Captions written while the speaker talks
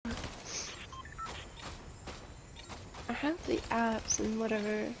have the apps and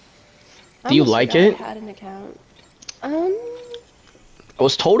whatever. Do you like it? I had an account. I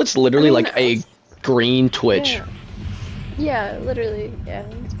was told it's literally like a green Twitch. Yeah, literally. Yeah,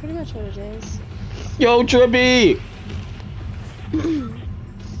 it's pretty much what it is. Yo, Trippy!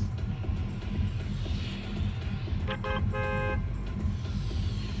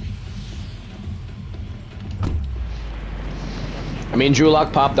 I mean, Drew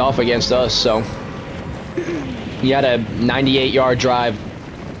Lock popped off against us, so he had a 98-yard drive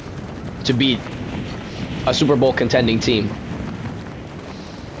to beat a Super Bowl contending team.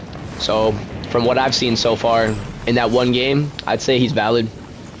 So, from what I've seen so far in that one game, I'd say he's valid.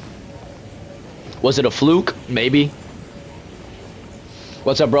 Was it a fluke? Maybe.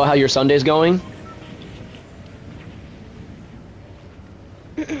 What's up, bro? How your Sunday's going?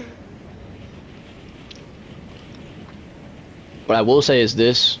 What I will say is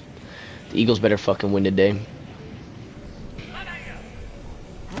this. The Eagles better fucking win today.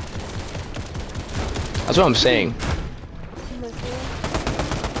 That's what I'm saying.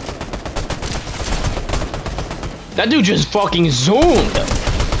 That dude just fucking zoomed.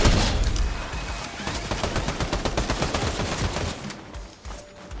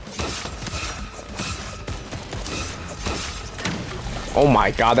 Oh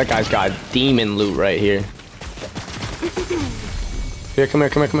my god, that guy's got demon loot right here. Here, come here,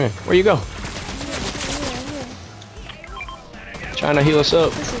 come here, come here. Where you go? Trying to heal us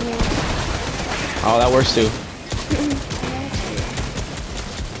up. Oh, that works too.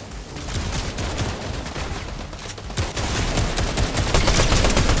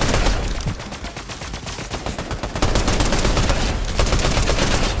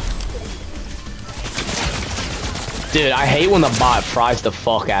 Dude, I hate when the bot fries the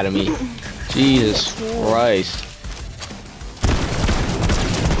fuck out of me. Jesus Christ.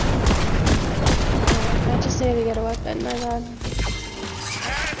 I just need to get a weapon, my god.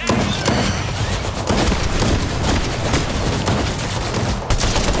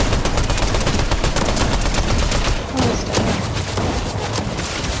 Almost dead.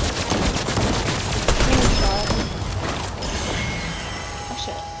 Oh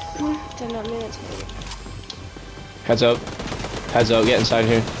shit. Did not mean it to be. Heads up. Heads up, get inside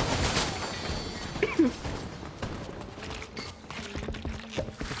here.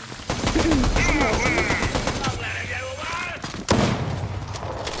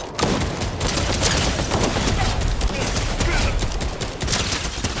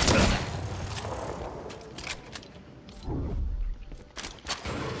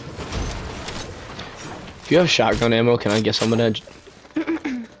 If you have shotgun ammo, can I get some of that?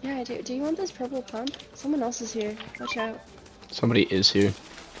 Yeah, I do. Do you want this purple pump? Someone else is here. Watch out. Somebody is here.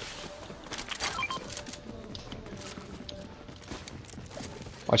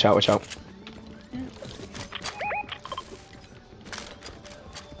 Watch out, watch out. Yeah.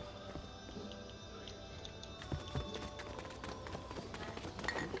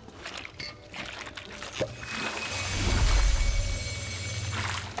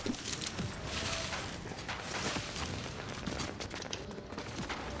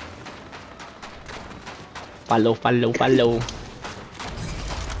 Follow, follow, follow.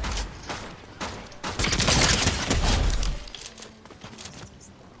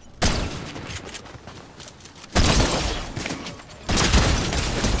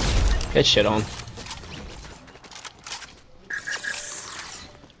 Get shit on.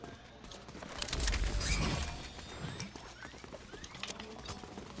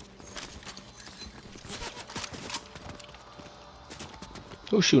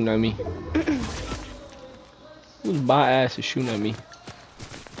 Who's shooting at me? Whose bot ass is shooting at me?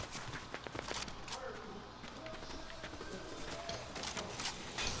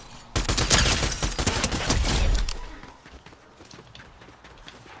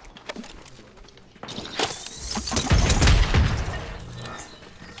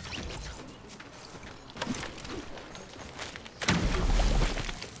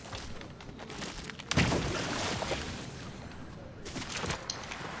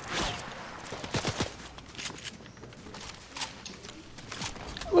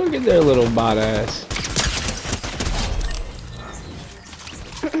 Look at their little bot ass.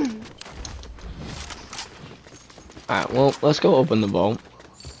 Alright, well, let's go open the vault.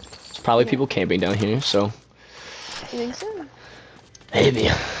 There's probably people camping down here, so. You think so? Maybe.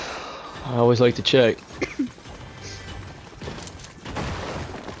 I always like to check.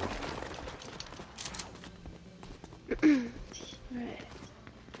 Alright.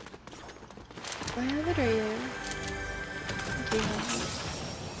 I have it right here.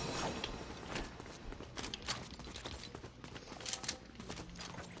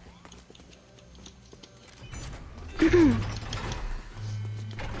 Do you have it?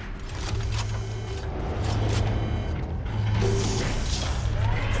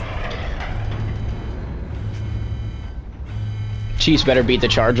 Chiefs better beat the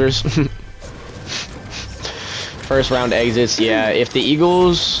Chargers. First round exits, yeah. If the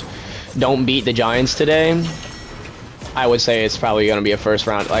Eagles don't beat the Giants today, I would say it's probably going to be a first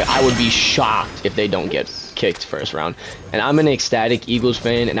round. Like, I would be shocked if they don't get kicked first round. And I'm an ecstatic Eagles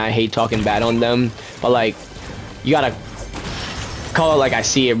fan, and I hate talking bad on them. But, like, you got to call it like I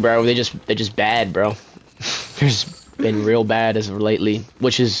see it, bro. They're just bad, bro. They've just been real bad as of lately,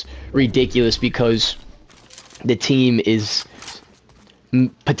 which is ridiculous because the team is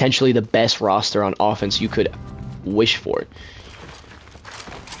potentially the best roster on offense you could wish for.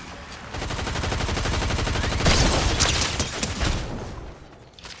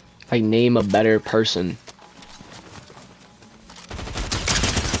 Like, name a better person.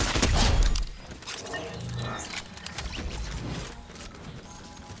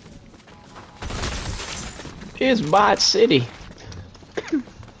 It's Bot City. It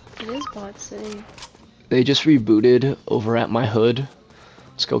is Bot City. They just rebooted over at my hood.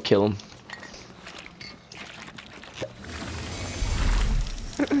 Let's go kill them.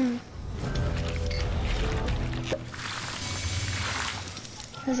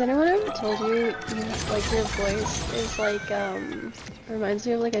 Has anyone ever told you, like, your voice is like, reminds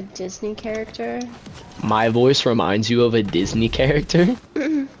me of like a Disney character? My voice reminds you of a Disney character?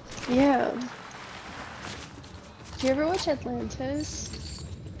 Yeah. Do you ever watch Atlantis?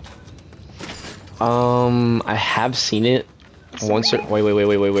 I have seen it once or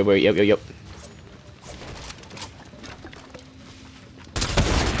wait. Yep.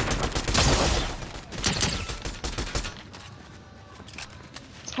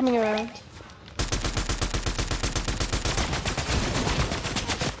 It's coming around.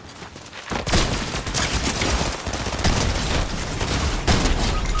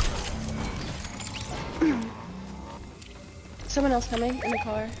 Someone else coming in the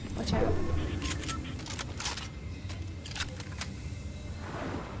car. Watch out.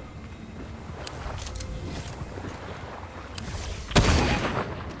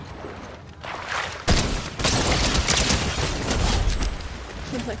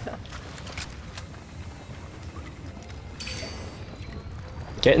 Oh my god.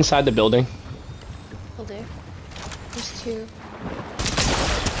 Get inside the building. Will do. There's two.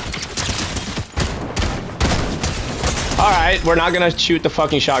 Alright, we're not gonna shoot the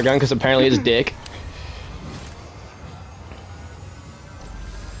fucking shotgun because apparently it's dick.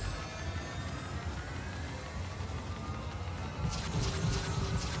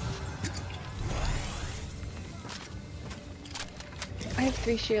 I have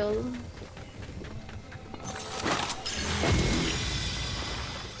 3 shields.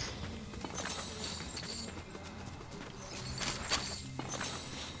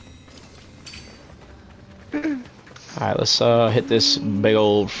 Alright, let's hit this big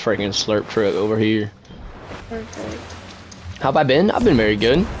old freaking slurp truck over here. Perfect. How have I been? I've been very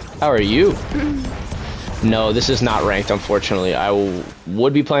good. How are you? No, this is not ranked, unfortunately. I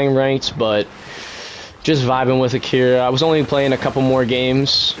would be playing ranked, but just vibing with Akira. I was only playing a couple more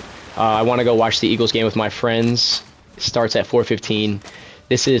games. I want to go watch the Eagles game with my friends. It starts at 4:15.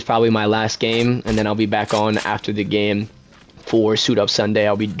 This is probably my last game, and then I'll be back on after the game for Suit Up Sunday.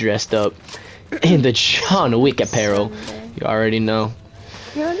 I'll be dressed up in the John Wick apparel. Sunday. You already know.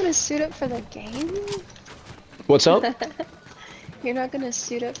 You're not gonna suit up for the game? What's up? You're not gonna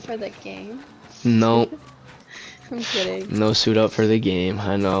suit up for the game? No. I'm kidding. No suit up for the game.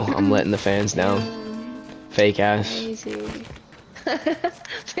 I know. I'm letting the fans down. Fake ass. Crazy.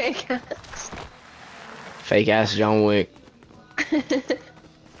 Fake ass. Fake ass John Wick.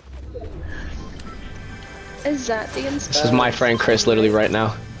 Is that the inspo? This is my friend Chris literally right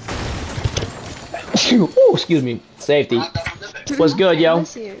now. Ooh, excuse me. Safety. What's good, yo?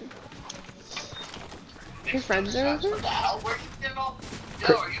 Bless you. Your friends are over?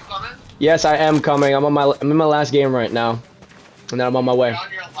 Yes, I am coming. I'm in my last game right now. And then I'm on my way.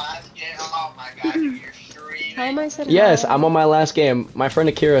 How am I said Yes, hi? I'm on my last game. My friend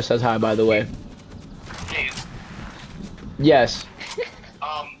Akira says hi, by the way. Yes.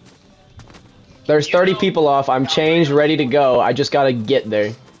 There's 30 people off. I'm changed, ready to go. I just gotta get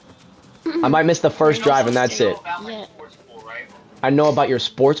there. I might miss the first drive and that's it. Yeah. I know about your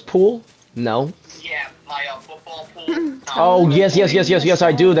sports pool? No. Yeah, my football pool. Oh, yes,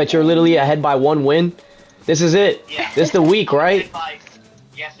 I do. That you're literally ahead by 1 win. This is it. Yeah. This is the week, right?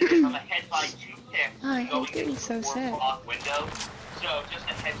 Yes, I'm ahead by 2 picks. Oh, I hate going getting into so the 4 sick. o'clock window. So, just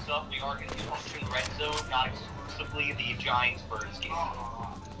a heads up, we are going to be hosting the red zone, not exclusively the Giants-Birds game.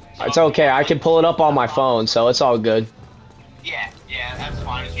 It's okay. I can pull it up on my phone, so it's all good. Yeah, that's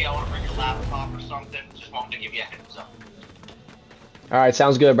fine. If you want to bring your laptop or something, just wanted to give you a heads up. All right,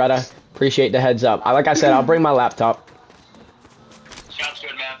 sounds good, brother. Appreciate the heads up. Like I said, I'll bring my laptop. Sounds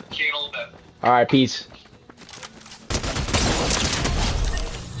good, man. See you in a little bit. All right, peace.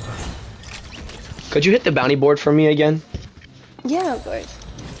 Could you hit the bounty board for me again? Yeah, of course.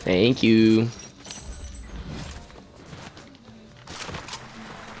 Thank you.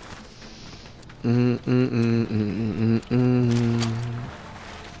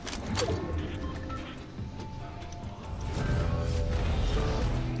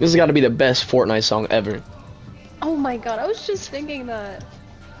 This has got to be the best Fortnite song ever. Oh my god, I was just thinking that.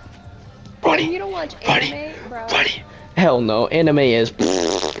 Buddy, You don't watch anime, bro? buddy. Hell no, anime is.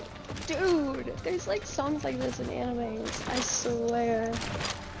 Dude, there's like songs like this in animes. I swear.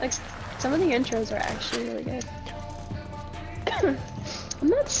 Like some of the intros are actually really good. I'm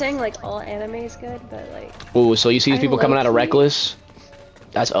not saying like all anime is good, but like. Ooh, so you see these people coming out of low-key- Reckless?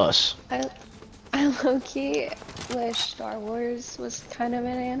 That's us. I low-key wish Star Wars was kind of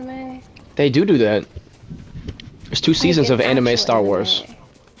an anime. They do that. There's 2 seasons Like, of an anime actual Star Wars.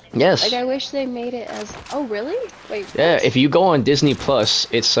 Yes. Like I wish they made it as. Oh really? Wait. Yeah, what? if you go on Disney Plus,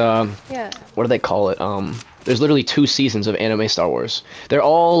 it's Yeah. what do they call it? There's literally 2 seasons of anime Star Wars. They're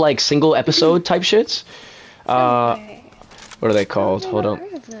all like single episode type shits. Okay. What are they called? I've Hold never up.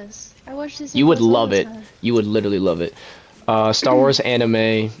 heard of this. I watched this. You would all the love it. time. You would literally love it. Star Wars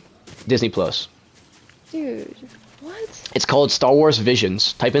anime, Disney Plus. Dude, what? It's called Star Wars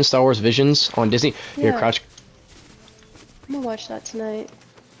Visions. Type in Star Wars Visions on Disney. Here, Yeah. crouch. I'm gonna watch that tonight.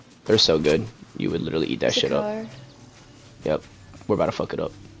 They're so good. You would literally eat that It's a shit up. car. Yep. We're about to fuck it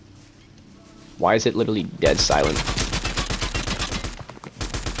up. Why is it literally dead silent?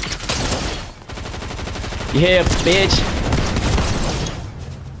 Yeah, bitch.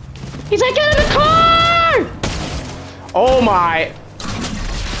 He's like, get in the car! Oh my.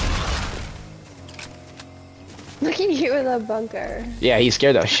 Look at you in a bunker. Yeah, he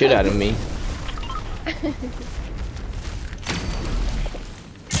scared the shit out of me.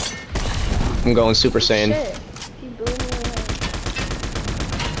 I'm going Super Saiyan. Shit. He blew me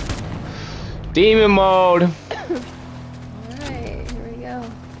away. Demon mode. Alright, here we go.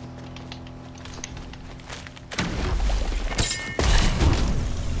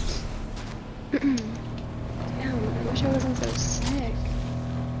 Damn, I wish I wasn't so sick.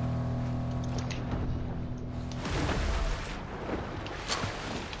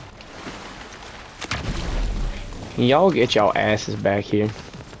 Can y'all get y'all asses back here?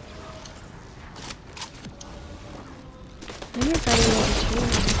 Then you're fighting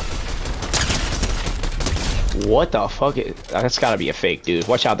like a What the fuck? That's gotta be a fake, dude.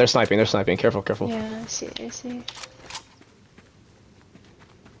 Watch out, they're sniping, they're sniping. Careful, careful. Yeah, I see, I see.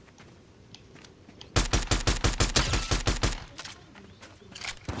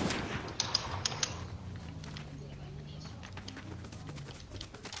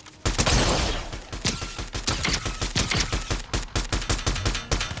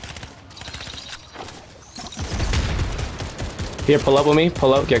 Here, pull up with me.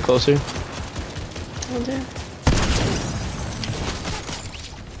 Pull up, get closer. Will do.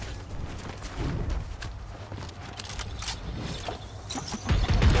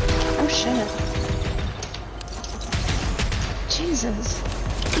 Oh shit. Jesus.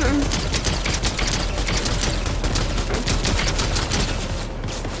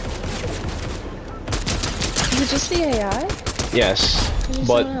 Is it just the AI? Yes. There's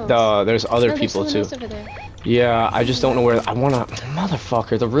But someone else. there's other No, there's people someone too. else over there. Yeah, I just don't know where I wanna.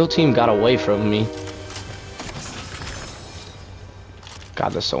 Motherfucker, the real team got away from me.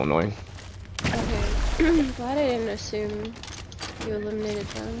 God, that's so annoying. Okay. Glad I didn't assume you eliminated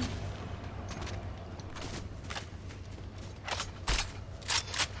them.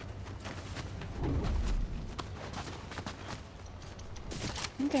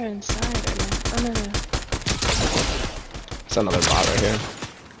 I think they're inside right now. Oh no, no. It's another bot right here.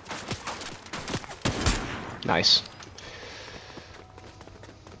 Nice.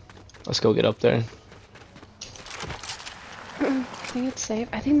 Let's go get up there. I think it's safe.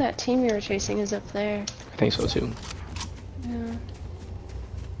 I think that team you were chasing is up there. I think so too. Yeah.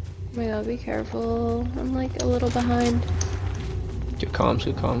 Oh my god, be careful. I'm like a little behind. Good comms,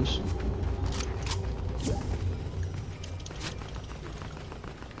 good comms.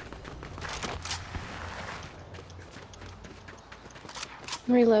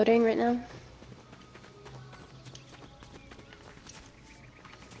 I'm reloading right now.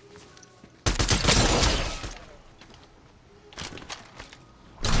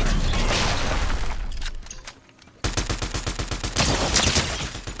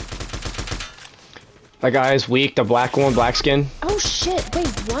 That guy is weak. The black one, black skin. Oh shit! Wait,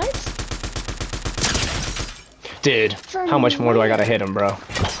 what? Dude, From how much more do I where? gotta hit him, bro?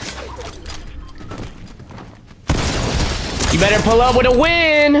 You better pull up with a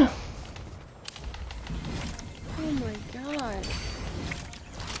win! Oh my god.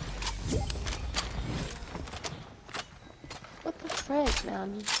 What the frick,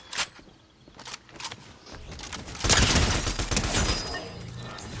 man?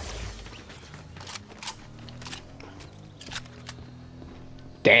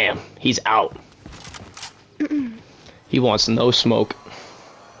 Damn, he's out. He wants no smoke.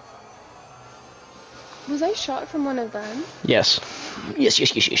 Was I shot from one of them? Yes. Yes,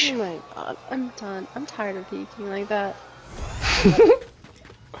 yes, yes, yes. Oh my god, I'm done. I'm tired of peeking like that. Right.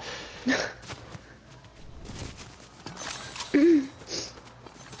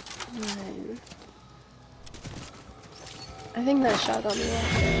 I think that shot got me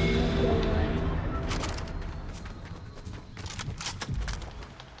off there. I'm not gonna lie.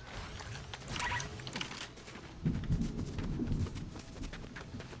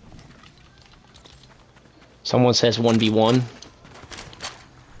 Someone says 1v1.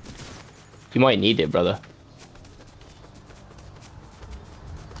 You might need it, brother.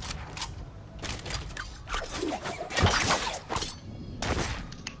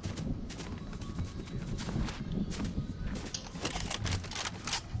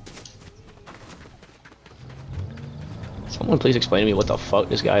 Someone please explain to me what the fuck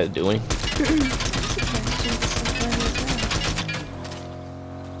this guy is doing.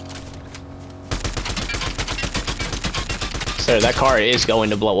 Sir, that car is going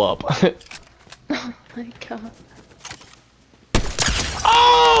to blow up. Oh my god.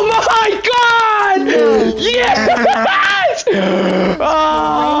 Oh my god! No. Yes!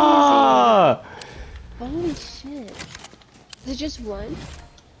 Ah! Holy shit. Is it just one?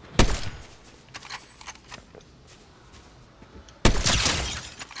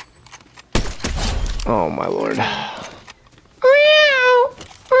 Oh my lord.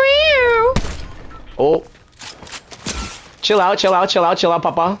 Oh. Chill out, chill out, chill out, chill out,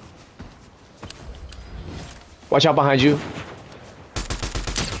 papa. Watch out behind you.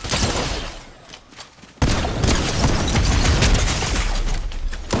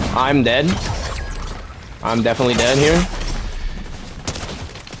 I'm dead. I'm definitely dead here.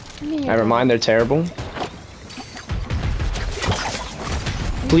 Never mind, they're terrible.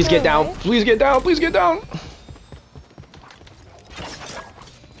 Please get down. Please get down. Please get down.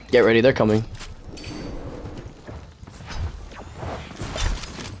 Get ready, they're coming.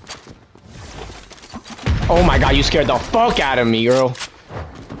 Oh my god, you scared the fuck out of me, girl.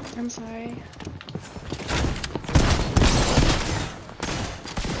 I'm sorry.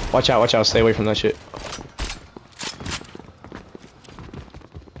 Watch out, stay away from that shit.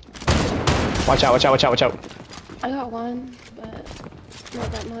 Watch out, watch out, watch out, watch out. I got one, but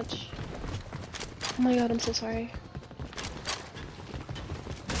not that much. Oh my god, I'm so sorry.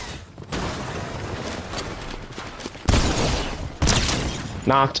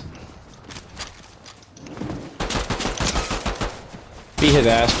 Knocked. Beat his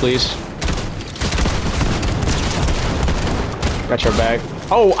ass, please. Got your bag.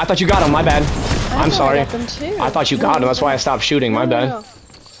 Oh, I thought you got him, my bad. I'm sorry. I got them too. I thought you got him, that's why I stopped shooting, my bad.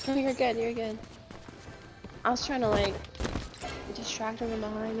 No, you're good, you're good. I was trying to like distract him from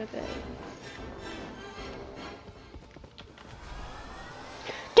behind a bit.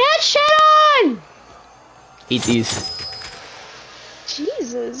 Get shit on! Eat these.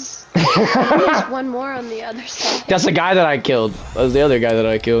 Jesus. There's one more on the other side. That's the guy that I killed. That was the other guy that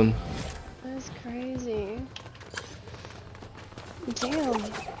I killed. That's crazy. Damn.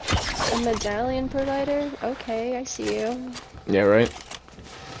 A medallion provider? Okay, I see you. Yeah, right?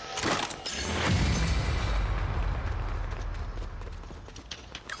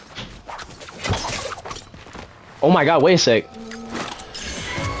 Oh my god, wait a sec.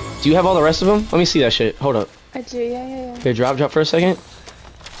 Do you have all the rest of them? Let me see that shit. Hold up. I do, yeah. Here, drop for a second.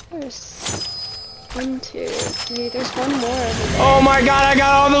 There's 1, 2, 3. There's one more over there. Oh my god, I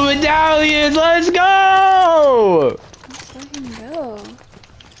got all the medallions! Let's go! Let's fucking go.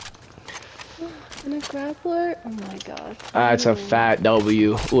 And a grappler? Oh my god. That's a fat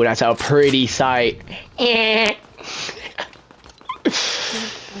W. Ooh, that's a pretty sight.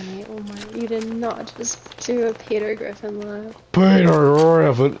 Funny. Oh my, you did not just do a Peter Griffin laugh. Peter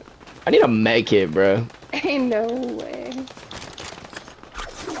Griffin. I need a med kit, bro. Ain't no way.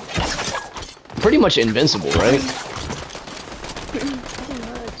 Pretty much invincible, right? Pretty much.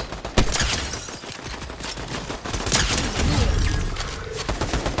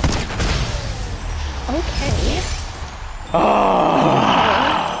 Okay.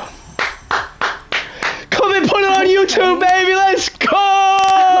 Oh.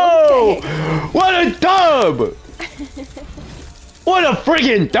 What a dub! What a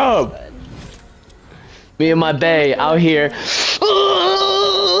freaking dub! Me and my bae out here.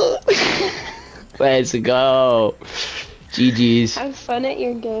 Let's go. GG's. Have fun at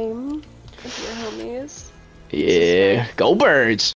your game with your homies. Yeah. Go Birds.